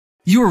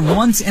Your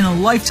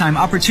once-in-a-lifetime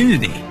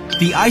opportunity,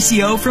 the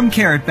ICO from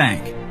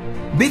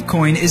KaratBank.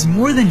 Bitcoin is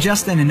more than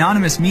just an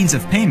anonymous means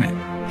of payment.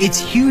 Its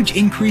huge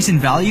increase in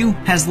value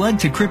has led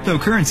to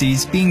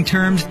cryptocurrencies being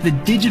termed the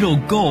digital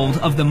gold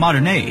of the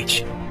modern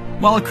age.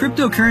 While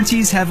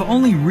cryptocurrencies have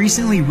only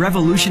recently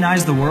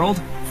revolutionized the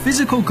world,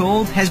 physical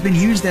gold has been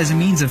used as a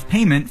means of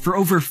payment for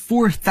over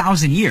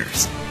 4,000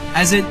 years,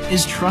 as it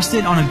is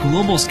trusted on a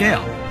global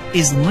scale,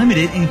 is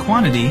limited in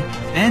quantity,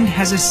 and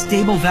has a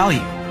stable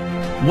value.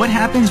 What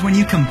happens when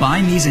you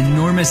combine these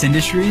enormous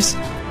industries?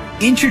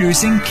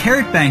 Introducing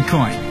KaratBank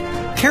Coin.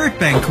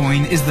 KaratBank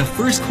Coin is the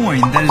first coin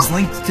that is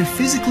linked to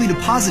physically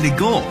deposited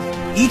gold.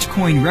 Each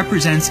coin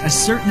represents a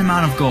certain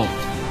amount of gold,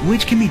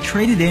 which can be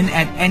traded in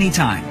at any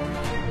time.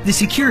 The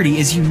security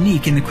is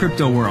unique in the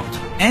crypto world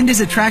and is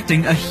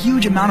attracting a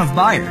huge amount of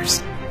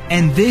buyers.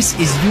 And this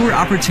is your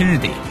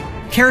opportunity.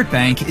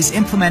 KaratBank is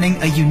implementing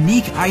a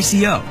unique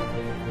ICO.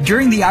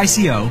 During the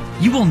ICO,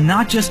 you will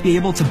not just be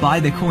able to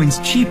buy the coins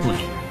cheaply,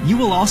 you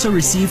will also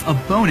receive a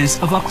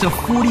bonus of up to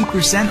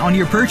 40% on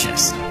your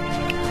purchase.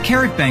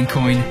 KaratBank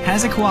Coin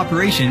has a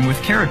cooperation with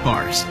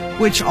KaratBars,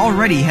 which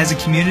already has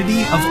a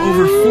community of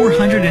over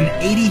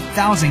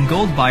 480,000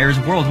 gold buyers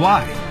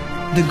worldwide.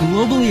 The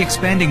globally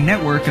expanding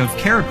network of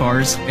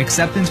KaratBars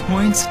acceptance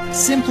points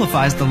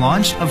simplifies the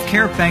launch of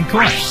KaratBank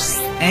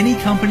Coin. Any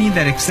company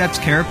that accepts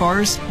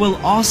KaratBars will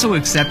also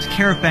accept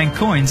KaratBank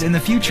coins in the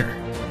future.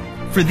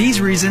 For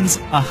these reasons,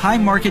 a high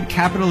market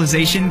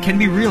capitalization can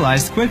be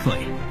realized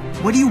quickly.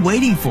 What are you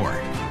waiting for?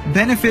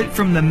 Benefit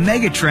from the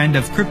mega trend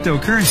of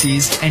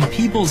cryptocurrencies and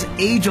people's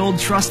age-old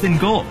trust in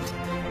gold.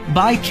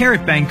 Buy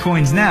KaratBank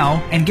coins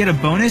now and get a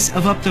bonus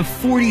of up to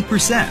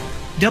 40%.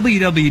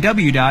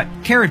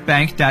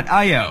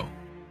 www.karatbank.io